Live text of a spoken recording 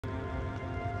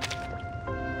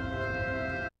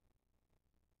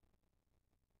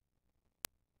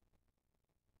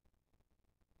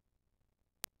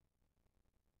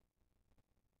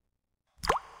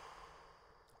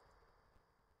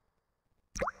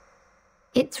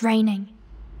It's raining.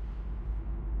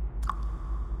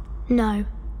 No,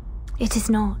 it is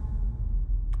not.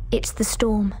 It's the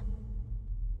storm.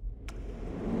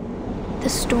 The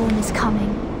storm is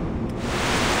coming.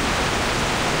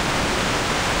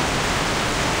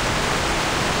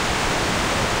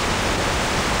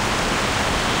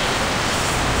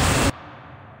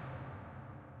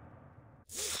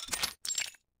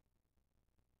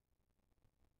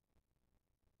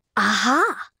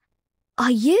 Aha! Are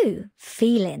you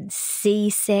feeling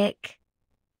seasick?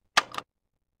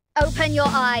 Open your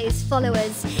eyes,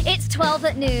 followers. It's 12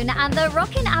 at noon and the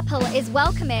Rockin' Apple is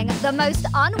welcoming the most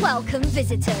unwelcome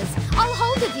visitors. I'll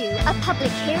hold of you a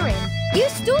public hearing. You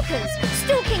stalkers,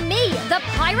 stalking me, the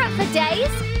pirate for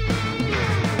days?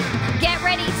 Get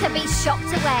ready to be shocked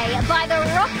away by the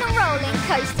rock and rolling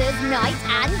coasters night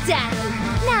and day.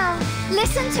 Now,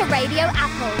 listen to Radio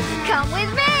Apple. Come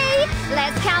with me.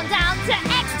 Let's count down to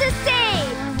ecstasy.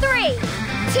 3,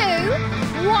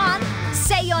 2, 1.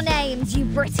 Say your names, you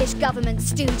British government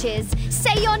stooges.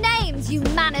 Say your names, you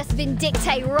Manus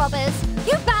Vindicte robbers.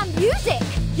 You banned music.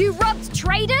 You robbed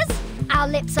traders. Our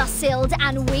lips are sealed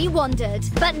and we wandered.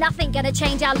 But nothing gonna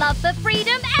change our love for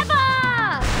freedom ever!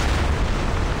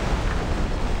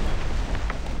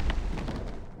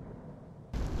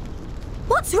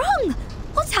 What's wrong?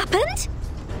 What's happened?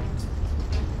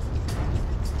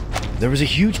 There is a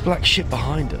huge black ship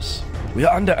behind us. We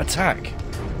are under attack.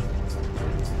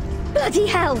 Bloody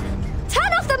hell!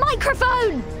 Turn off the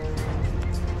microphone!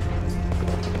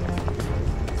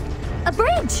 A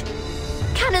bridge!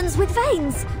 Cannons with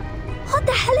vanes! What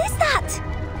the hell is that?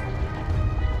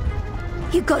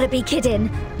 You gotta be kidding!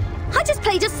 I just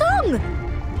played a song!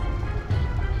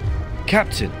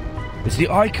 Captain, it's the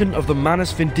icon of the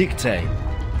Manus Vindicte.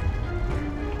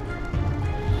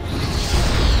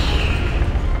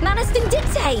 Manus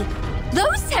Vindicte!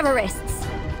 Those terrorists!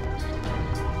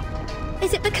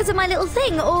 Is it because of my little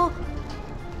thing, or...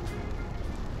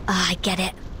 I get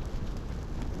it.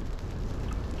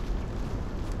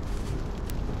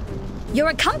 Your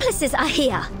accomplices are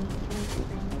here.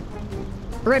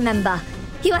 Remember,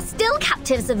 you are still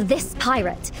captives of this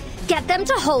pirate. Get them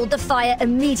to hold the fire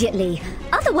immediately.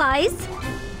 Otherwise...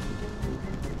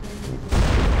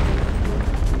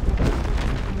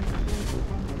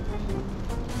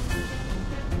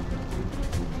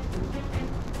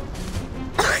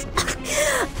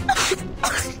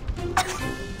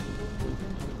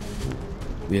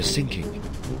 We are sinking.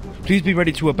 Please be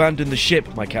ready to abandon the ship,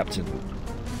 my captain.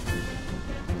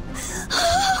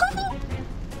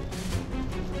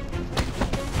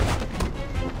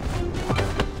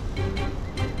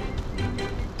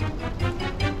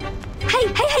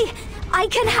 Hey! I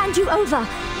can hand you over,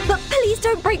 but please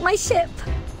don't break my ship.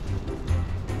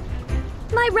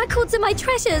 My records are my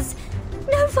treasures.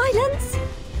 No violence.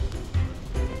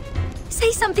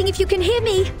 Say something if you can hear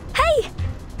me. Hey!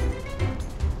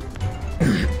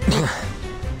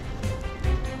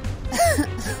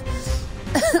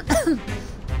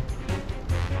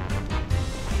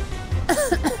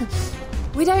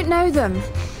 We don't know them.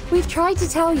 We've tried to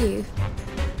tell you.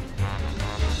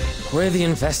 We're the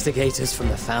investigators from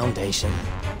the Foundation.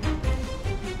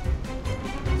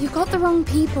 You got the wrong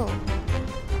people.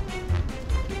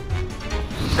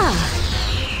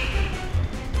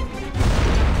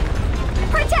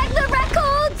 Protect the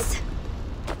records!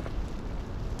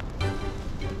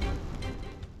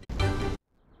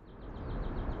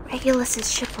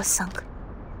 Regulus's ship was sunk.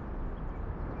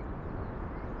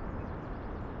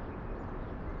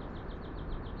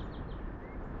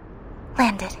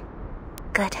 Landed.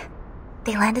 Good.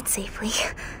 They landed safely.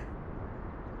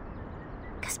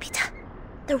 Caspita,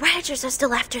 the Ravagers are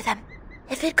still after them.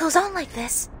 If it goes on like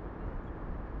this...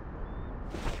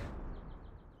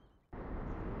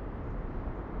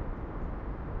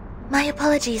 My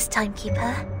apologies,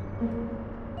 Timekeeper.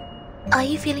 Are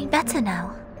you feeling better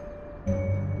now?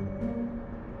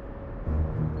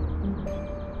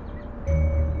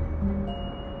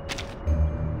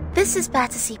 This is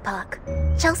Battersea Park.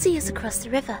 Chelsea is across the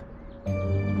river.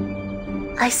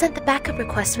 I sent the backup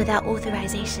request without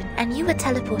authorization, and you were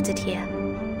teleported here.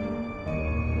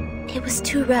 It was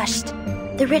too rushed.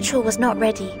 The ritual was not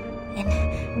ready,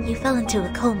 and you fell into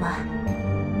a coma.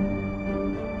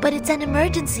 But it's an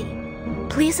emergency.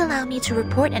 Please allow me to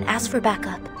report and ask for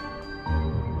backup.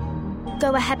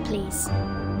 Go ahead, please.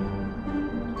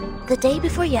 The day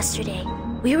before yesterday,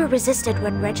 we were resisted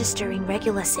when registering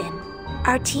Regulus in.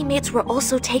 Our teammates were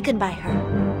also taken by her.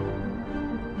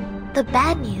 The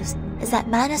bad news is that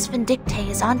Manus Vindicte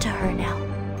is onto her now.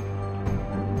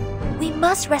 We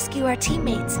must rescue our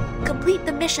teammates, complete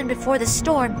the mission before the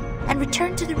storm, and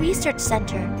return to the research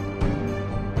center.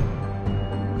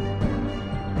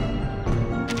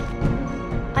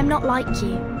 I'm not like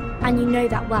you, and you know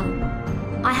that well.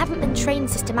 I haven't been trained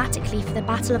systematically for the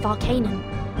Battle of Arcanum,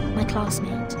 my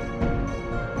classmate.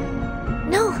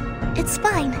 No, it's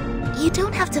fine. You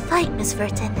don't have to fight, Miss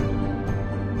Vertin.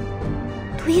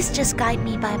 Please just guide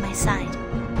me by my side.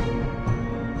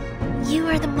 You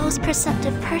are the most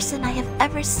perceptive person I have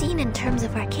ever seen in terms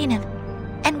of Arcanum.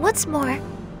 And what's more,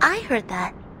 I heard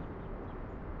that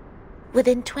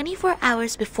within 24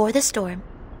 hours before the storm,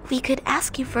 we could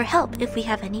ask you for help if we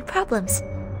have any problems.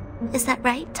 Is that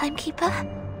right, Timekeeper?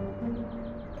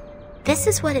 This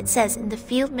is what it says in the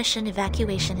field mission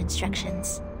evacuation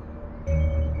instructions.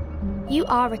 You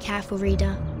are a careful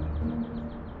reader.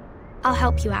 I'll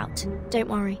help you out, don't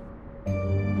worry.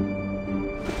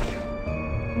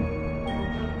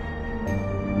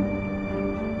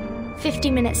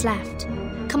 "50 minutes left.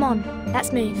 Come on,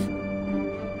 let's move."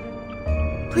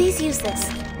 Please use this.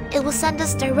 It will send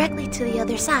us directly to the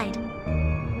other side.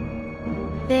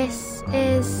 This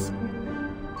is...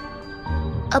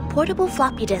 a portable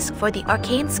floppy disk for the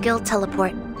Arcane Skill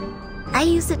Teleport. I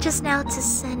used it just now to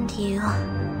send you.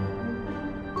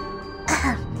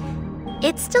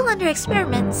 It's still under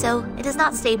experiment, so it is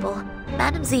not stable.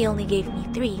 Madam Z only gave me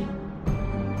 3.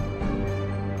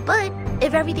 But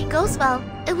if everything goes well,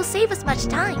 it will save us much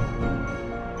time.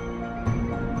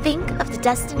 Think of the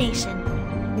destination,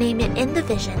 name it in the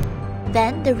vision,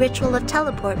 then the ritual of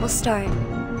teleport will start.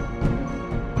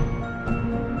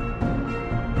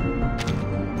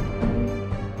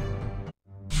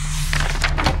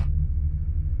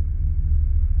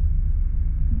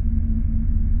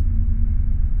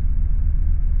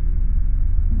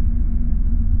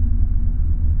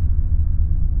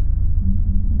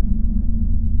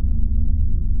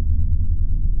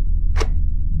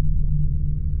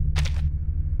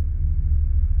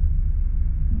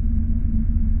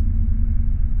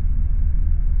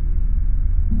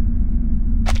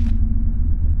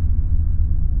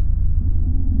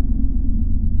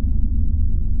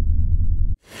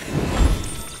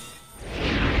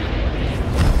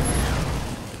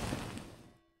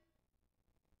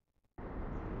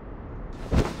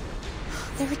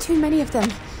 There are too many of them.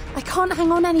 I can't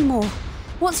hang on anymore.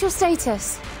 What's your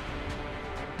status?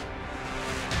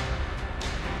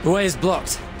 The way is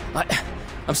blocked.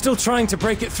 I'm still trying to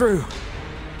break it through.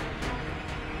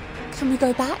 Can we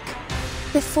go back?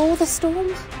 Before the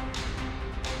storm?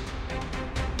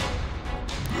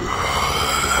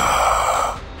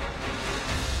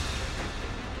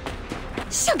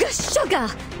 Sugar!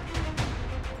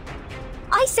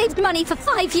 I saved money for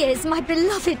 5 years, my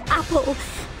beloved Apple.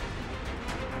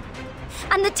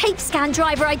 And the tape scan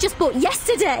driver I just bought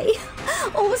yesterday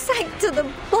all sank to the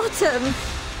bottom.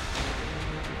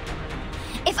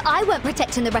 If I weren't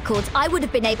protecting the records, I would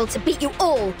have been able to beat you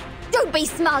all. Don't be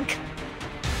smug.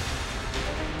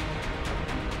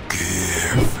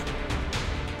 Give.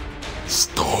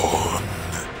 Stone.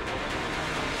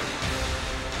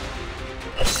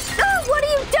 Oh, what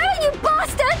are you doing, you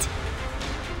bastard?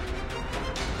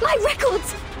 My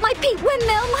records! My Pete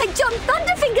Windmill! My John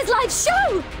Thunderfingers live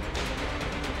show!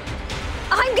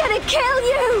 I'm gonna kill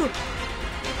you!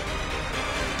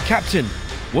 Captain,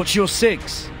 what's your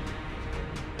 6?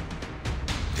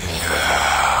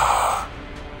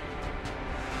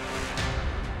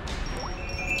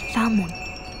 Found them.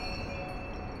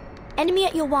 Enemy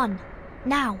at your 1.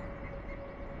 Now.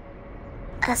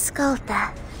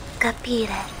 Ascolta,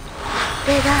 capire,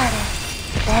 pregare,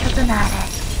 perdonare.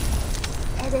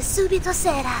 Ed è subito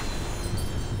sera.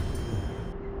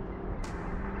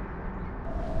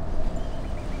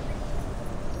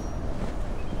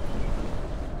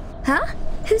 Huh?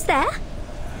 Who's there?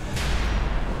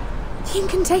 The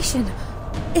incantation.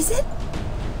 Is it?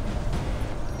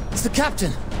 It's the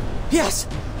captain. Yes,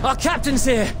 our captain's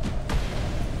here.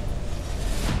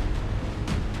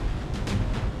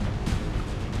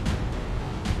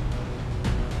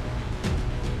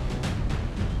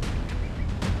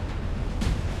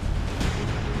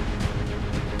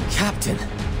 Captain,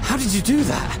 how did you do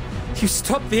that? You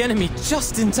stopped the enemy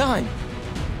just in time.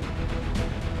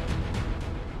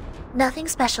 Nothing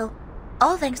special.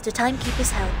 All thanks to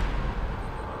Timekeeper's help.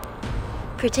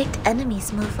 Predict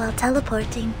enemies move while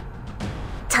teleporting.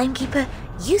 Timekeeper,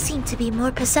 you seem to be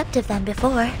more perceptive than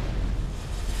before.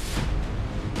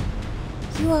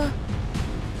 You are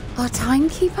our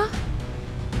timekeeper?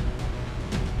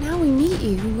 Now we meet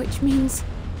you, which means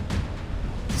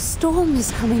the storm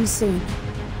is coming soon.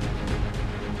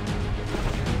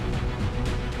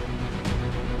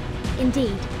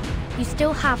 Indeed. You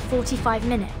still have 45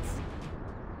 minutes.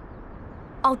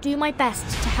 I'll do my best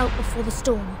to help before the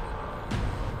storm.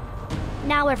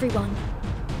 Now everyone,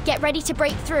 get ready to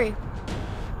break through.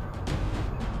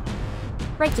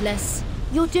 Regulus,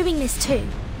 you're doing this too.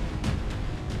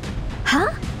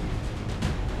 Huh?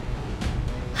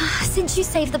 Since you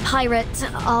saved the pirate,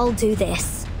 I'll do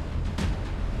this.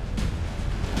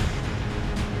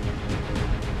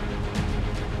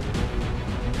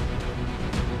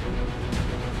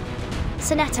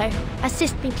 Sonetto,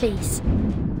 assist me please.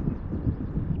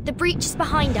 The breach is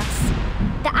behind us.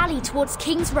 The alley towards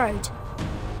King's Road.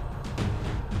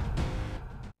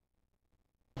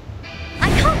 I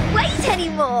can't wait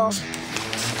anymore!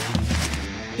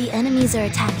 The enemies are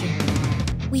attacking.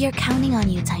 We are counting on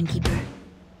you, Timekeeper.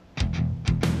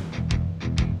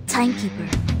 Timekeeper,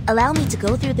 allow me to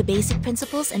go through the basic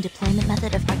principles and deployment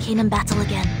method of Arcanum Battle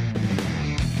again.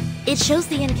 It shows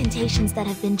the incantations that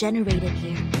have been generated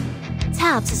here.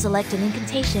 Tab to select an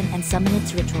incantation and summon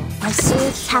its ritual. I see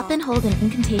it. Tap and hold an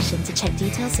incantation to check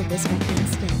details of this arcane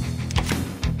skill.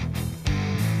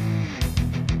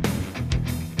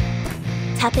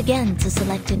 Tap again to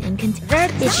select an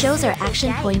incantation. It shows our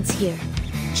action points here.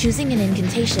 Choosing an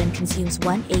incantation consumes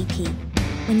 1 AP.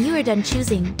 When you are done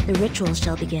choosing, the ritual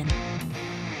shall begin.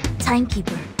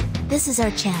 Timekeeper, this is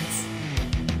our chance.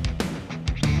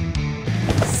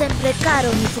 Sempre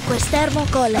caro mi fu quest'ermo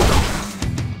cole.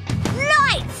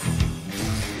 Nice!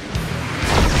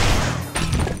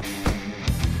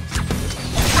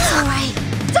 It's alright.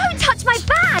 Don't touch my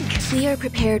bag! We are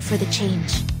prepared for the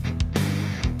change.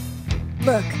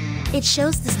 Look, it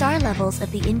shows the star levels of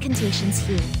the incantations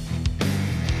here.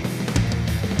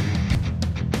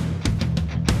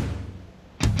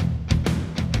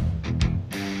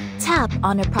 Tap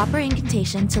on a proper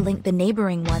incantation to link the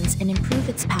neighboring ones and improve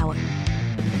its power.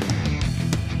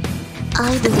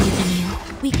 I believe in you.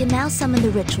 We can now summon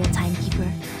the ritual,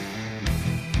 Timekeeper.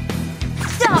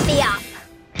 Start me up!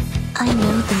 I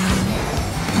know the moon,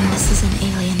 and this is an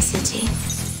alien city.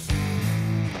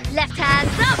 Left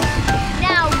hands up!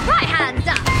 Now right hands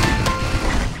up!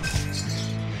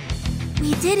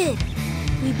 We did it!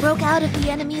 We broke out of the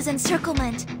enemy's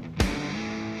encirclement.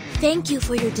 Thank you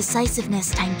for your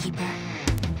decisiveness, Timekeeper.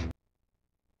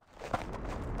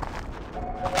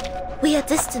 We are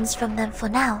distanced from them for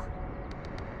now.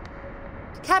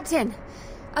 Captain,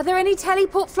 are there any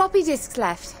teleport floppy disks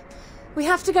left? We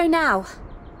have to go now.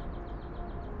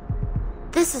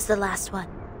 This is the last one.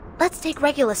 Let's take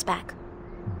Regulus back.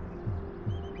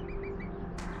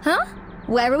 Huh?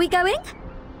 Where are we going?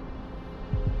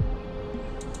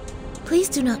 Please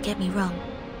do not get me wrong.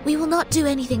 We will not do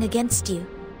anything against you.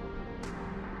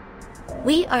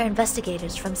 We are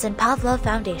investigators from St. Pavlov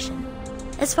Foundation.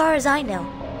 As far as I know,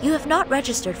 you have not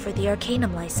registered for the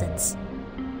Arcanum license.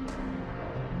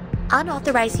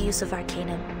 Unauthorized use of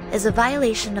Arcanum is a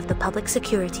violation of the public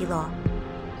security law.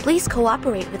 Please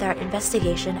cooperate with our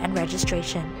investigation and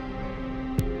registration.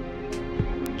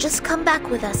 Just come back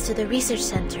with us to the research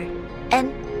center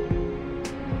and...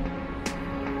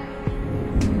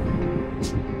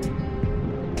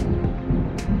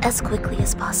 as quickly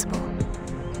as possible.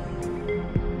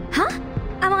 Huh?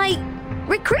 Am I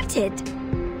recruited?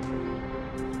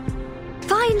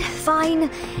 Fine.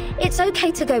 It's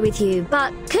okay to go with you,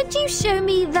 but could you show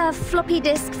me the floppy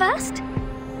disk first?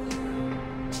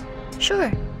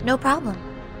 Sure, no problem.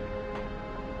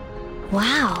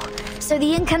 Wow, so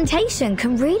the incantation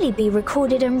can really be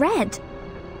recorded and read.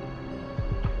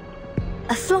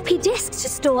 A floppy disk to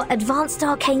store advanced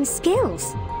arcane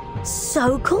skills.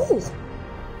 So cool.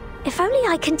 If only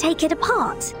I can take it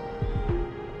apart.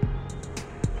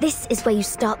 This is where you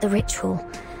start the ritual.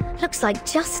 Looks like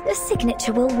just a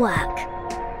signature will work.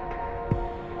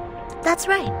 That's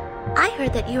right. I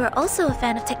heard that you are also a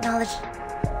fan of technology.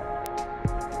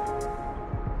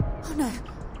 Oh no.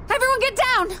 Everyone get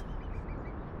down!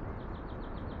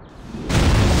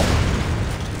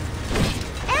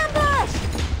 Ambush!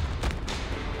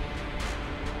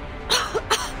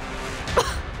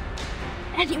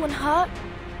 Anyone hurt?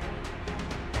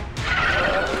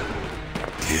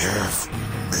 Give me.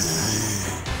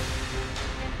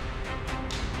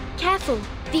 Careful,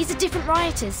 these are different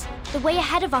rioters. The way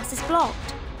ahead of us is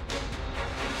blocked.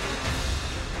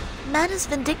 Manus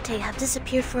Vindictae have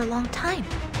disappeared for a long time.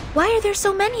 Why are there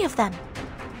so many of them?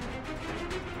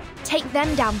 Take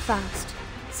them down first.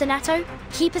 Sonetto,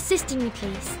 keep assisting me,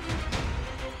 please.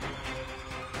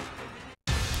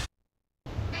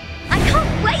 I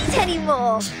can't wait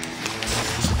anymore!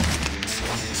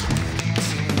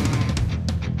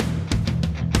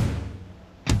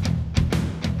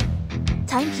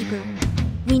 Timekeeper,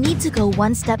 we need to go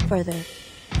one step further.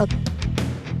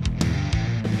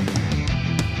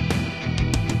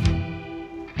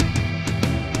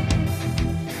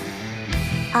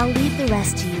 I'll leave the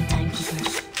rest to you, Timekeeper.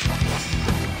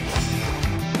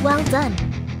 Well done.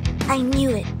 I knew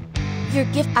it. Your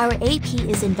gift, our AP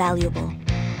is invaluable.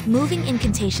 Moving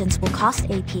incantations will cost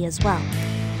AP as well.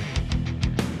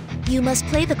 You must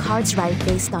play the cards right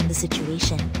based on the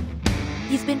situation.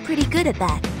 You've been pretty good at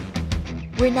that.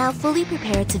 We're now fully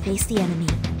prepared to face the enemy.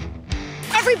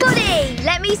 Everybody,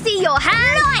 let me see your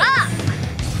hands up!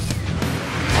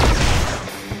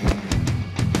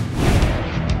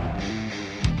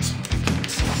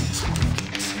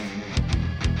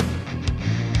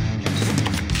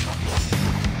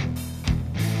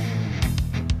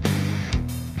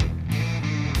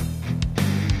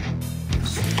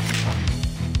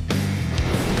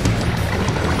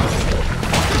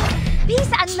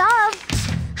 Peace and love!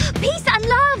 Peace and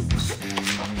love!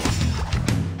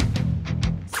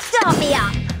 Start me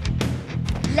up!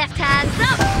 Left hand's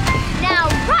up! Now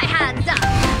right hand's up!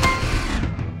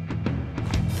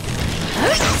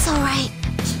 That's alright.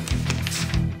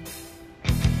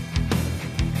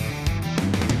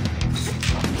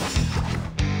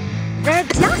 They're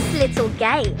just little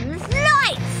games.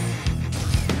 Lights!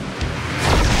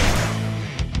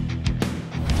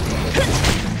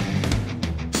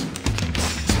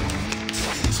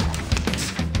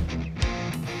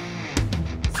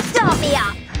 Start me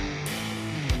up!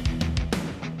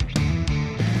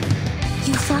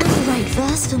 You found the right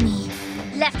verse for me.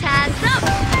 Left hand's up!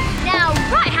 Now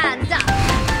right hand's up!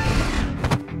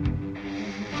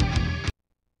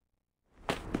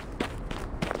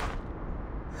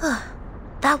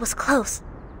 That was close.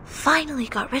 Finally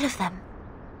got rid of them.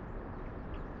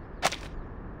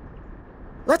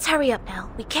 Let's hurry up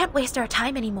now. We can't waste our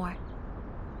time anymore.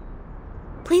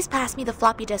 Please pass me the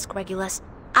floppy disk, Regulus.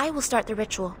 I will start the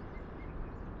ritual.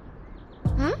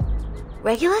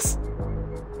 Regulus?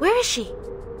 Where is she?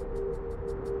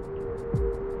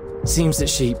 Seems that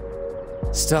she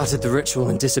started the ritual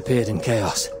and disappeared in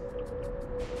chaos.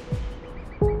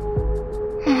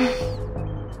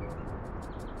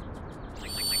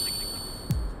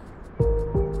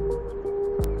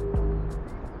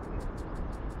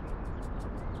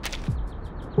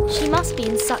 She must be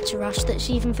in such a rush that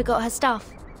she even forgot her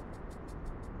stuff.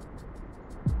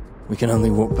 We can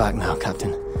only walk back now,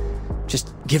 Captain.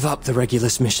 Just give up the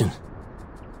Regulus mission.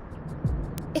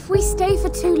 If we stay for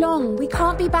too long, we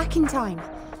can't be back in time.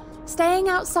 Staying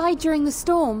outside during the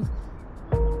storm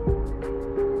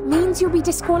means you'll be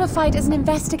disqualified as an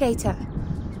investigator.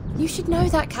 You should know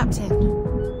that, Captain.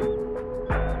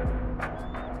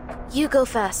 You go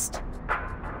first.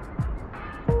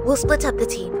 We'll split up the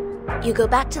team. You go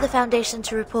back to the Foundation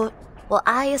to report, while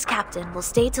I, as captain, will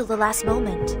stay till the last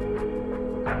moment.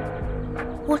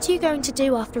 What are you going to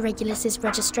do after Regulus's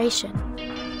registration?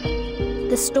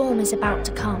 The storm is about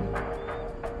to come.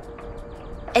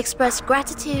 Express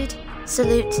gratitude,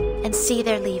 salute, and see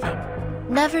their leaving.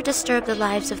 Never disturb the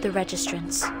lives of the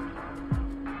registrants.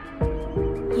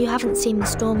 You haven't seen the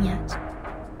storm yet,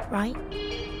 right?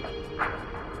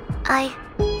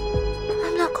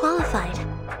 I'm not qualified.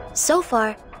 So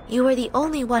far, you are the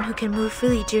only one who can move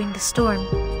freely during the storm.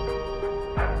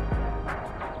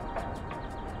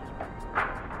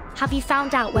 Have you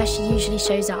found out where she usually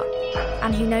shows up?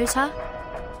 And who knows her?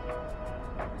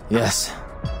 Yes.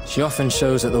 She often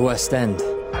shows at the West End,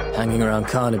 hanging around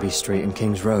Carnaby Street and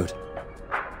King's Road.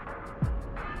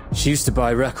 She used to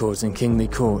buy records in Kingly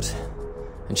Court,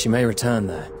 and she may return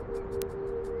there.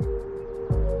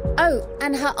 Oh,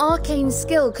 and her arcane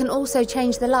skill can also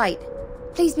change the light.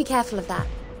 Please be careful of that.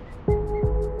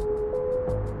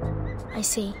 I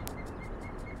see.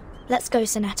 Let's go,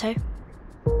 Sonetto.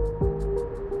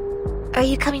 Are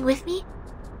you coming with me?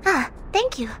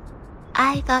 Thank you.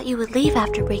 I thought you would leave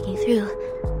after breaking through.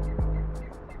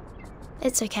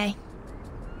 It's okay.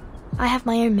 I have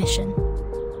my own mission.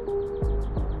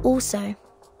 Also,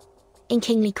 in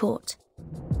Kingly Court.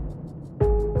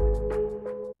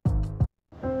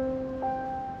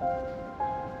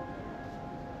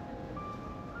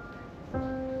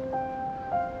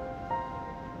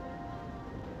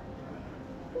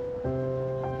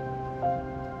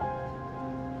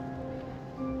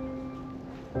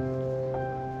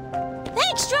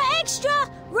 Extra, extra!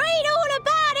 Read all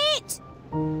about it!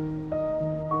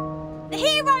 The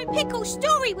Hero Pickle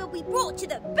story will be brought to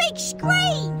the big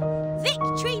screen!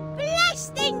 Victory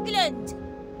blessed England!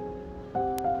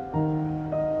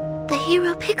 The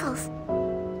Hero Pickles.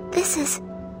 This is...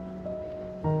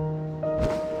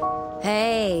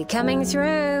 Hey, coming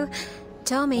through.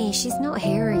 Tommy, she's not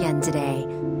here again today.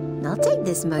 I'll take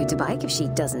this motorbike if she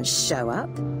doesn't show up.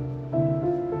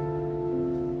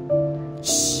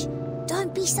 Shh!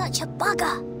 Don't be such a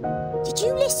bugger! Did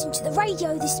you listen to the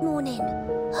radio this morning?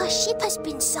 Her ship has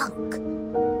been sunk.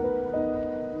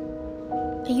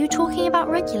 Are you talking about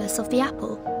Regulus of the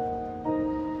Apple?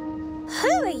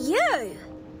 Who are you?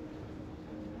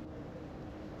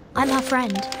 I'm her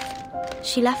friend.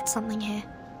 She left something here.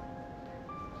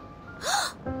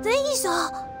 These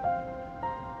are...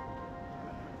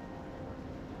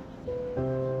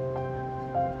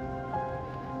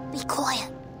 Be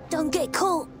quiet. Don't get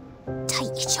caught.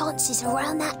 Take your chances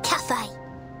around that cafe.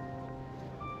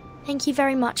 Thank you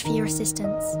very much for your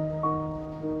assistance.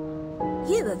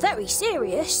 You were very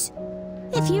serious.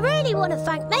 If you really want to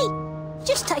thank me,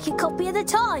 just take a copy of the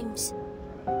Times.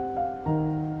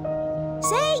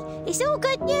 See? It's all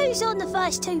good news on the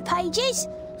first 2 pages.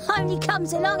 Only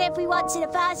comes along every once in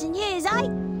 1,000 years, eh?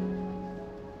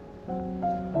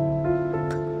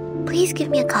 Please give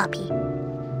me a copy.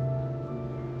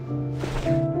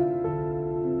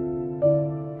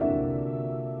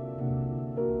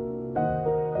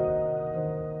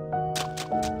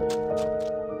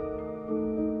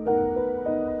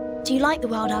 Do you like the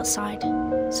world outside,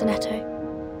 Sonetto?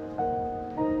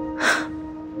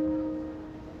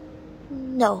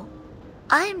 No.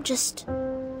 I am just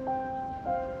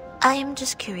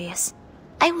curious.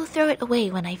 I will throw it away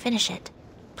when I finish it.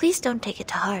 Please don't take it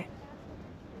to heart.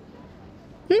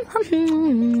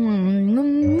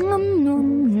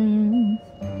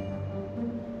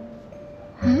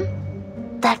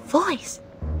 That voice!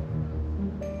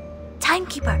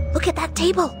 Timekeeper, look at that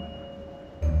table!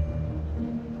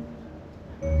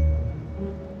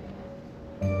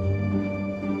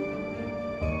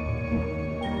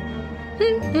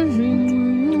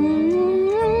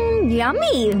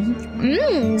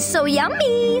 Yummy! So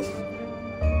yummy!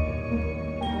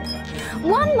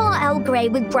 1 more Earl Grey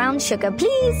with brown sugar,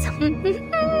 please.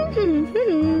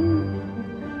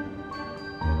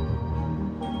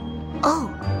 Oh,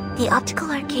 the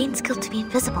optical arcane skill to be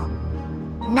invisible.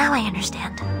 Now I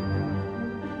understand.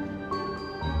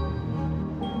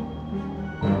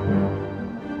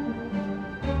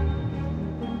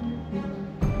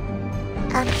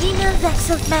 Ampina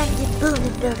Vexelmagnet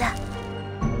Blumenbilder.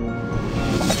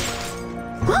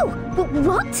 Whoa!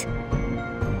 What?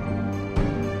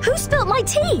 Who spilt my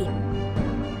tea?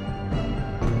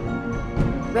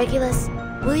 Regulus,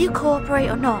 will you cooperate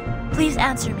or not? Please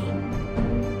answer me.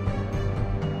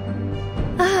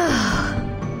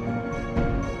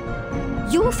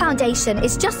 Your foundation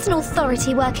is just an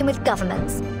authority working with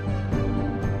governments.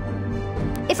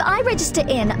 If I register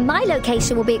in, my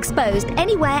location will be exposed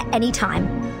anywhere, anytime.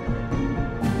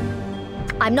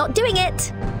 I'm not doing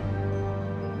it!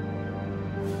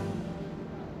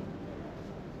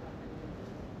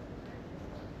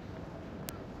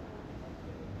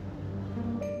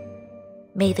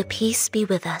 May the peace be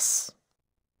with us.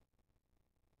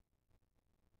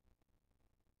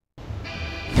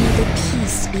 May the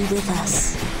peace be with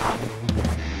us.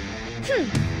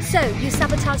 So, you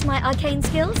sabotage my arcane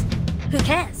skills? Who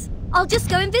cares? I'll just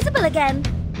go invisible again.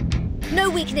 No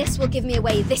weakness will give me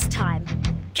away this time.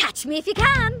 Catch me if you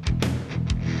can!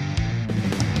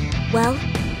 Well,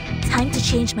 time to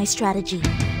change my strategy.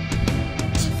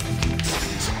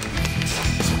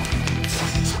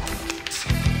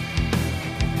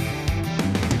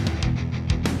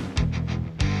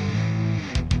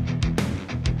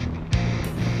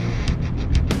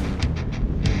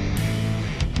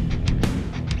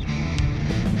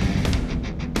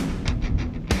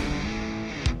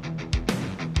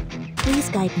 Please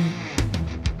guide me.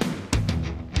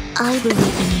 I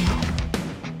believe in you.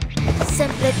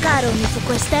 Sempre caro mi fu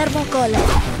quest'ermo colle.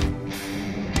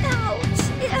 Ouch!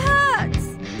 It hurts!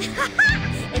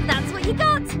 If that's what you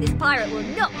got, this pirate will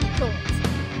not be caught.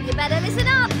 You better listen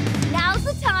up. Now's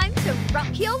the time to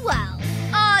rock your world.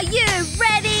 Are you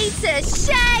ready to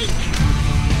shake?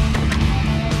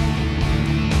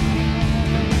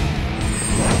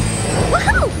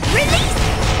 Woohoo! Release!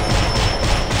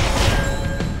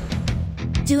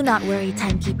 Do not worry,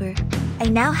 Timekeeper. I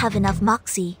now have enough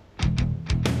moxie.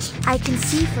 I can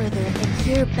see further and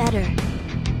hear better.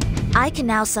 I can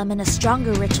now summon a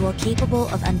stronger ritual capable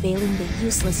of unveiling the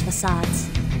useless facades.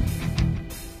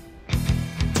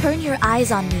 Turn your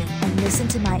eyes on me and listen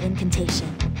to my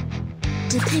incantation.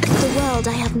 Depict the world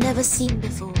I have never seen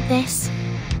before. This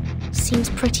seems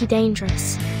pretty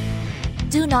dangerous.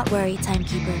 Do not worry,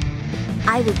 Timekeeper.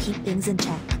 I will keep things in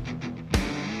check.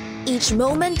 Each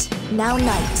moment, now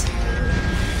night.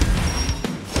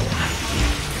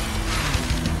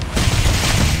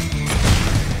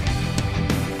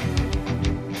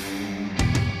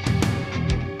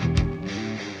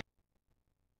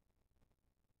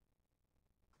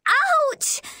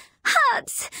 Ouch!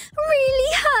 Hurts!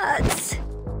 Really hurts!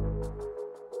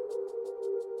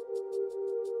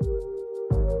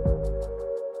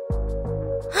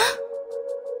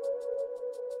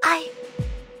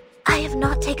 I have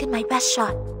not not taken my best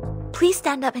shot. Please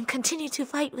stand up and continue to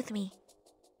fight with me.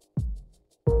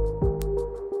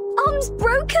 Arm's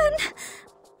broken!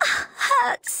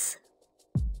 Hurts.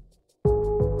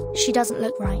 She doesn't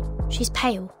look right. She's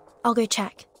pale. I'll go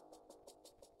check.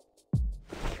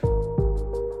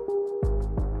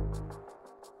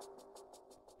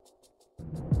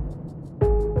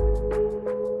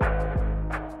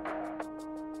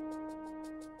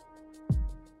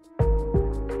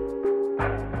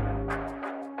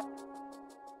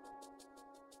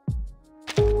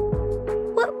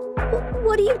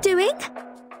 What are you doing?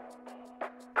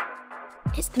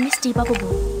 It's the Misty Bubble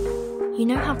Ball. You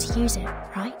know how to use it,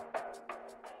 right?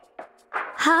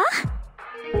 Huh?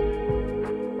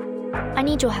 I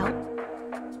need your help.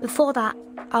 Before that,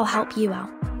 I'll help you out.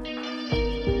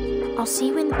 I'll see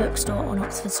you in the bookstore on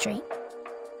Oxford Street.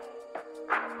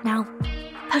 Now,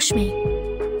 push me.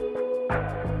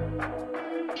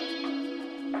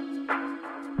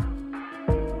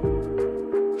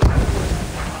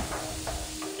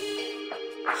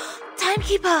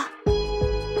 Timekeeper!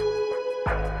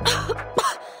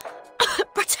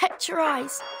 Protect your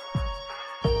eyes.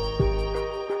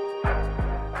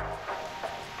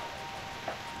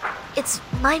 It's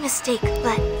my mistake,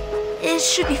 but it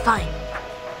should be fine.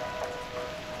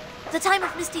 The time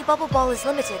of Misty Bubble Ball is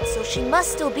limited, so she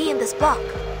must still be in this block.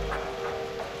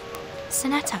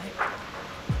 Sonetto,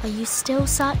 are you still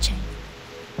searching?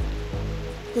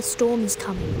 The storm is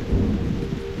coming.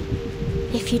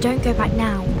 If you don't go back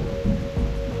now,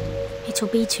 it'll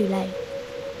be too late.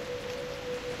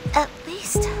 At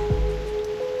least,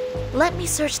 let me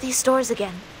search these stores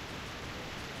again.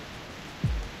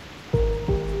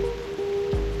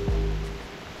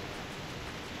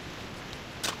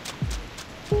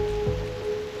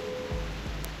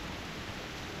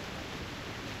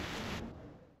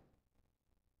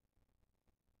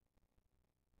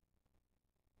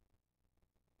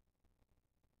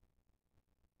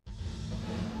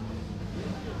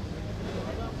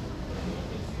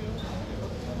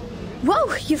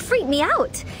 Whoa, you freaked me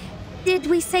out. Did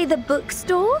we say the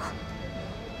bookstore?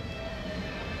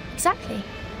 Exactly.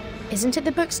 Isn't it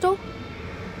the bookstore?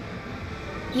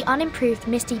 The unimproved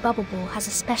Misty Bubble Ball has a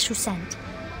special scent.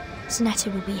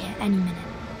 Sonetto will be here any minute.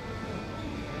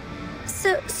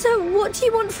 So what do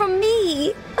you want from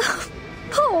me?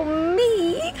 Poor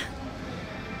me.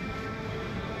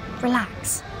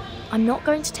 Relax. I'm not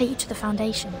going to take you to the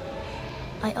Foundation.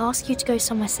 I ask you to go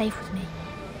somewhere safe with me.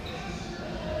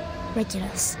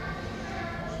 Regulus,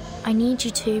 I need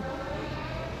you to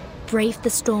brave the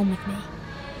storm with me.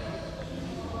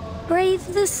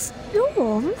 Brave the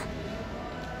storm?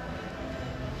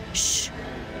 Shh,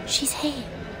 she's here.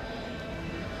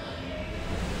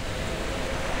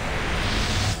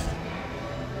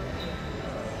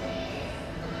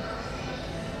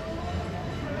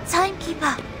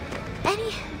 Timekeeper,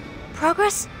 any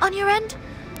progress on your end?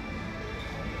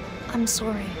 I'm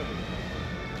sorry.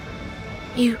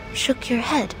 You shook your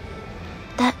head.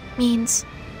 That means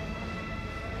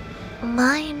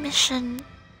my mission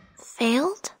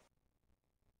failed?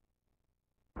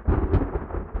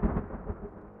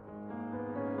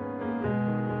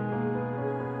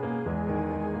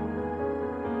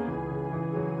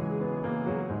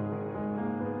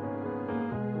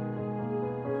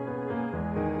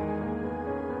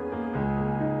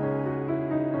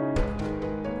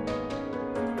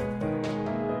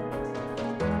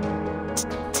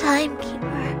 Timekeeper.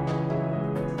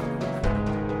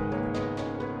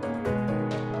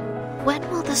 When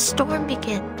will the storm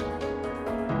begin?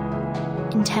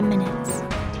 In 10 minutes.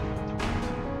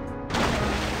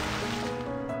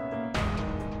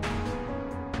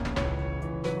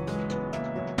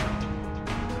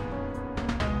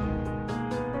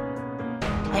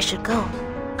 I should go.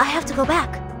 I have to go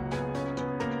back.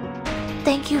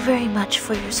 Thank you very much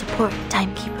for your support,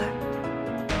 Timekeeper.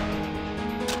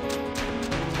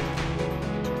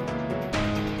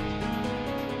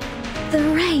 The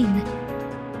rain.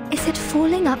 Is it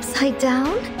falling upside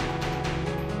down?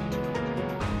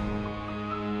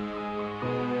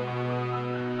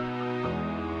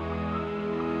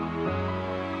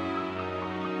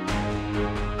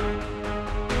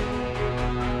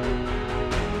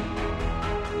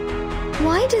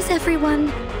 Why does everyone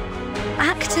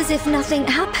act as if nothing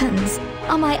happens?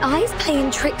 Are my eyes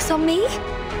playing tricks on me?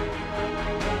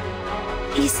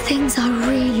 These things are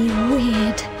really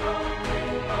weird.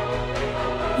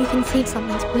 You can see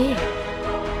something's weird,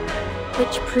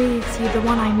 which proves you're the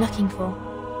one I'm looking for.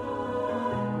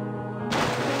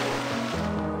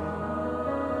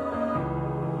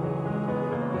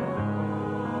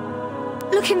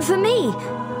 Looking for me?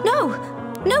 No!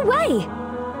 No way!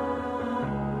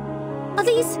 Are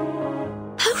these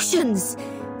potions?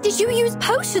 Did you use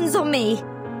potions on me?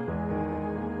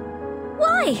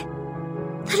 Why?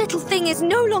 The little thing is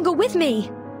no longer with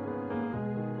me.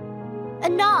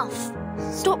 Enough!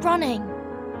 Stop running.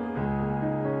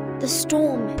 The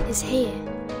storm is here.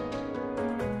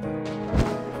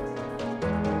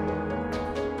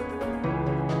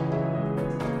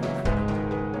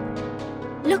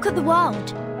 Look at the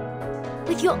world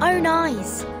with your own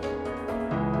eyes.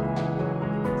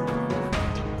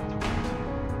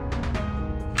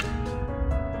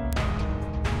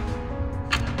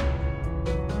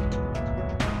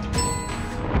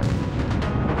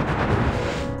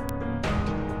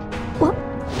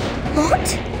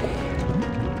 What?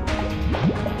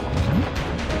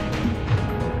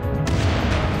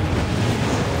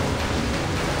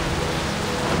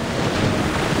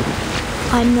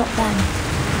 I'm not them.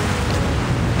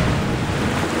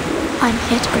 I'm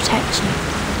here to protect you.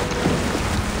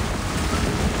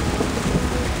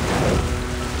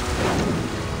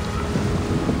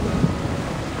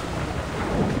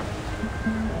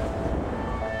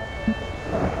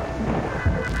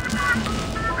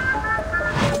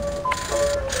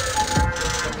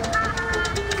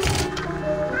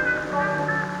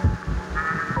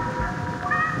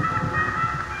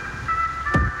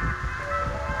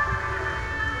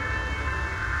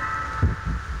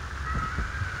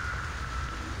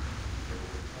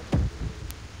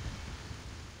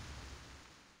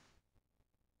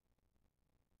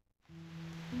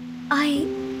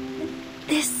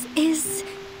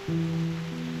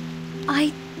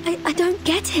 I don't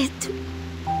get it.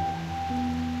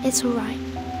 It's all right.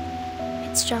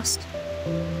 It's just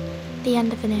the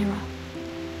end of an era.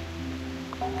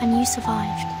 And you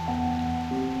survived.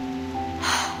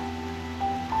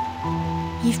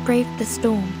 You've braved the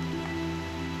storm.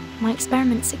 My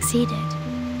experiment succeeded.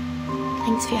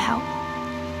 Thanks for your help.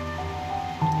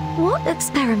 What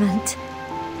experiment?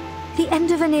 The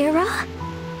end of an era?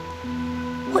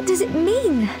 What does it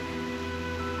mean?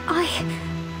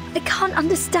 I can't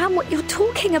understand what you're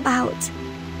talking about.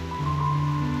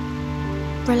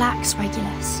 Relax,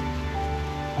 Regulus.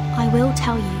 I will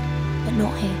tell you, but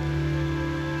not here.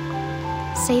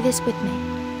 Say this with me.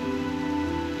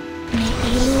 Me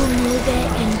ilu nude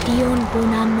en dion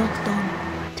bonan nocton.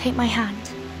 Take my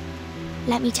hand.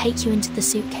 Let me take you into the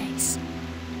suitcase.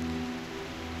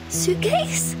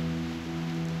 Suitcase?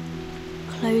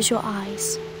 Close your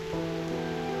eyes.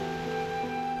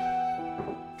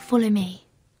 Follow me.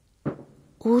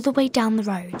 All the way down the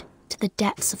road to the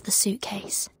depths of the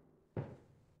suitcase.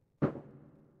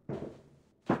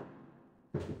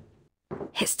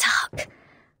 It's dark.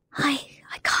 I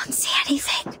can't see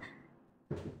anything.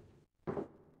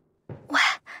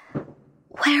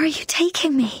 Where are you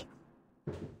taking me?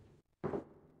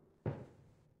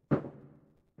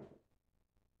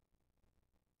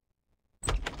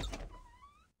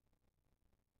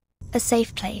 A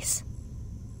safe place.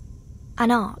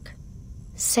 An ark.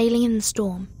 Sailing in the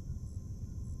storm.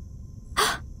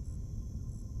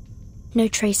 No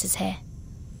traces here.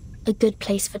 A good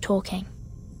place for talking.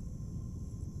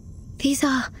 These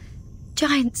are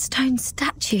giant stone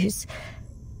statues.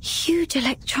 Huge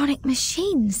electronic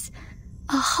machines.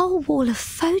 A whole wall of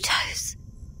photos.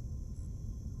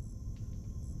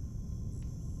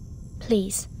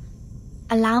 Please,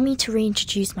 allow me to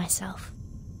reintroduce myself.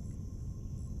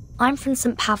 I'm from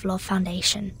St. Pavlov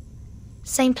Foundation.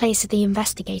 Same place as the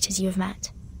investigators you have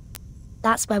met.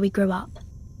 That's where we grew up.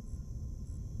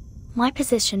 My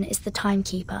position is the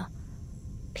timekeeper.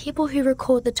 People who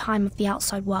record the time of the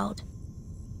outside world.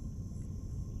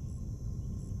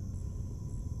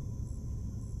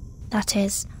 That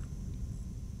is,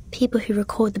 people who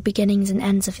record the beginnings and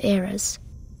ends of eras.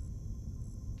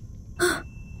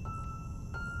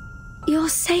 You're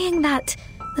saying that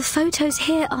the photos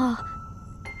here are...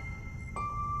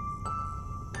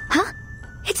 Huh?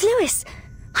 It's Lewis!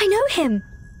 I know him!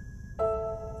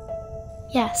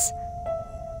 Yes.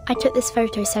 I took this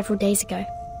photo several days ago.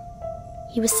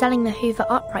 He was selling the Hoover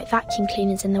upright vacuum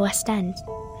cleaners in the West End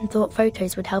and thought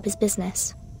photos would help his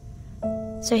business.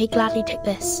 So he gladly took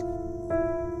this.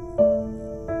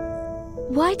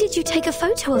 Why did you take a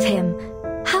photo of him?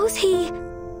 How's he...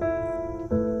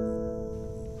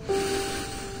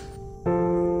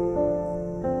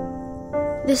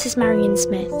 This is Marion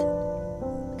Smith,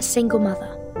 a single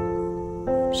mother.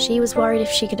 She was worried if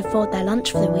she could afford their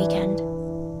lunch for the weekend,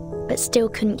 but still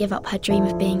couldn't give up her dream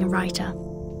of being a writer.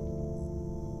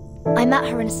 I met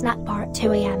her in a snack bar at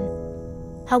 2 a.m.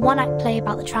 Her one-act play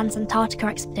about the Trans-Antarctica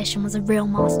expedition was a real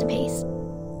masterpiece.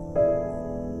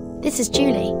 This is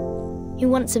Julie, who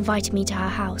once invited me to her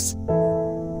house.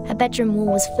 Her bedroom wall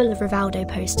was full of Rivaldo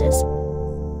posters,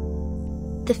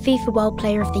 the FIFA World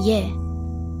Player of the Year,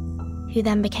 who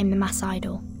then became the mass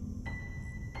idol.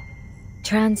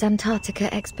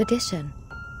 Trans-Antarctica Expedition.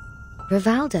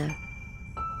 Rivaldo.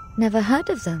 Never heard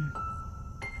of them.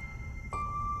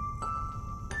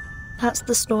 That's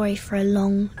the story for a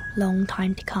long, long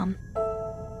time to come.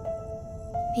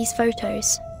 These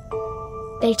photos,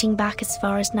 dating back as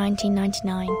far as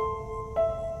 1999,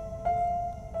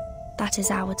 that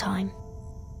is our time.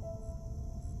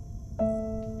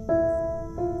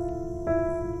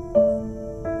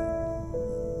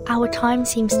 Our time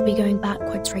seems to be going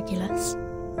backwards, Regulus.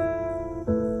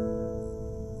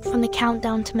 From the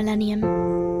countdown to millennium,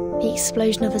 the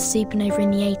explosion of a supernova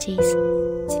in the 80s,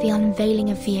 to the unveiling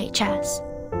of VHS.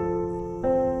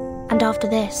 And after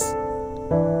this,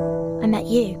 I met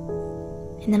you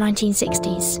in the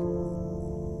 1960s.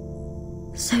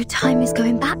 So time is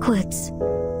going backwards.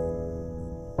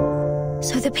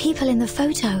 So the people in the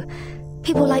photo,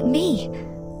 people like me,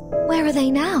 where are they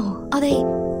now? Are they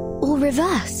all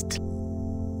reversed?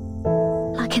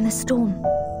 Like in the storm.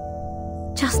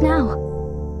 Just now.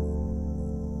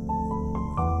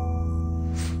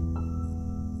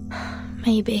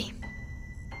 Maybe.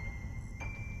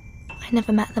 I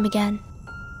never met them again.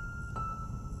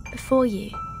 Before you,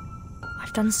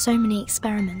 I've done so many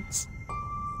experiments.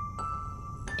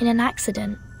 In an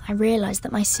accident, I realised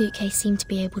that my suitcase seemed to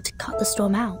be able to cut the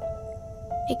storm out.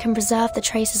 It can preserve the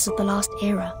traces of the last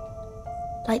era,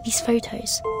 like these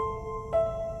photos.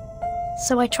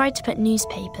 So I tried to put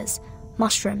newspapers,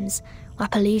 mushrooms,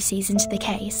 Wapalusis into the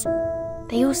case.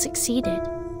 They all succeeded.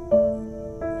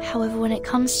 However, when it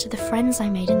comes to the friends I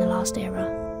made in the last era,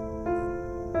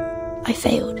 I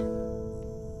failed.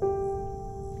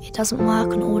 It doesn't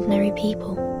work on ordinary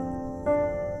people.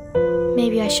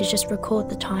 Maybe I should just record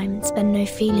the time and spend no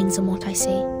feelings on what I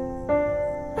see,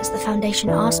 as the Foundation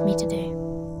asked me to do.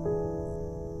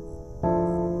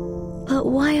 But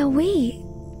why are we?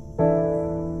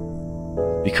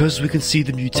 Because we can see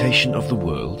the mutation of the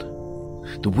world.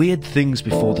 The weird things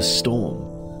before the storm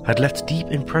had left deep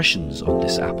impressions on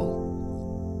this apple.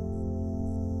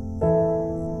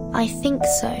 I think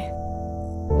so.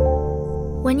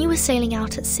 When you were sailing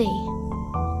out at sea,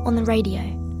 on the radio,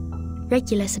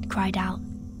 Regulus had cried out,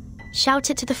 "Shout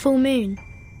it to the full moon."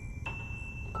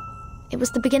 It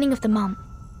was the beginning of the month,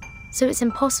 so it's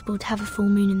impossible to have a full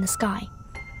moon in the sky.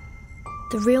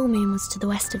 The real moon was to the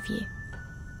west of you.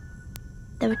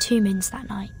 There were 2 moons that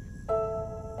night.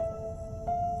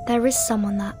 There is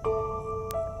someone that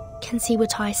can see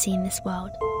what I see in this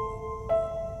world.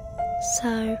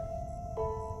 So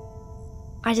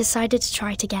I decided to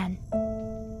try it again.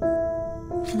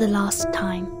 For the last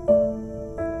time.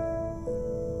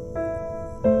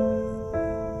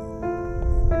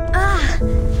 Ah!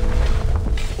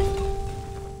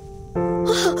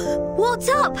 Oh, what's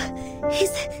up?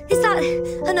 Is that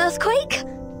an earthquake?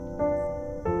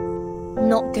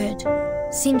 Not good.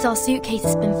 Seems our suitcase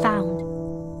has been found.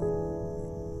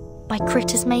 By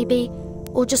critters maybe,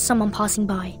 or just someone passing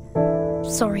by.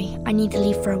 Sorry, I need to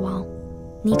leave for a while.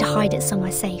 Need to hide it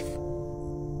somewhere safe.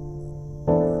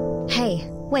 Hey,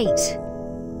 wait.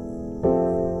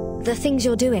 The things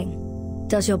you're doing,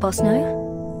 does your boss know?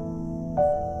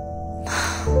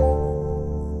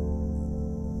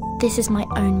 This is my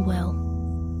own will.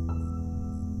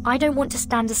 I don't want to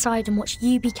stand aside and watch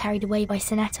you be carried away by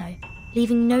Sinetto,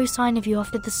 leaving no sign of you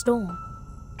after the storm.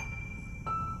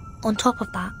 On top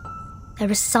of that,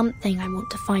 there is something I want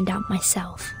to find out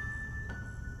myself.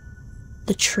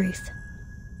 The truth.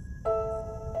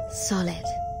 Solid.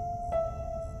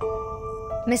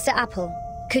 Mr. Apple,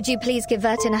 could you please give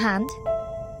Vertin a hand?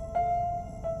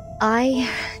 I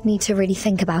need to really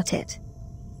think about it.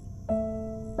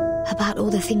 About all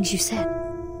the things you said.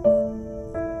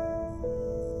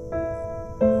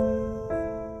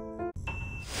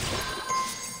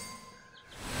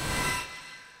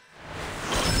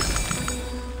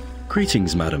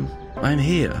 Greetings, madam. I'm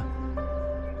here.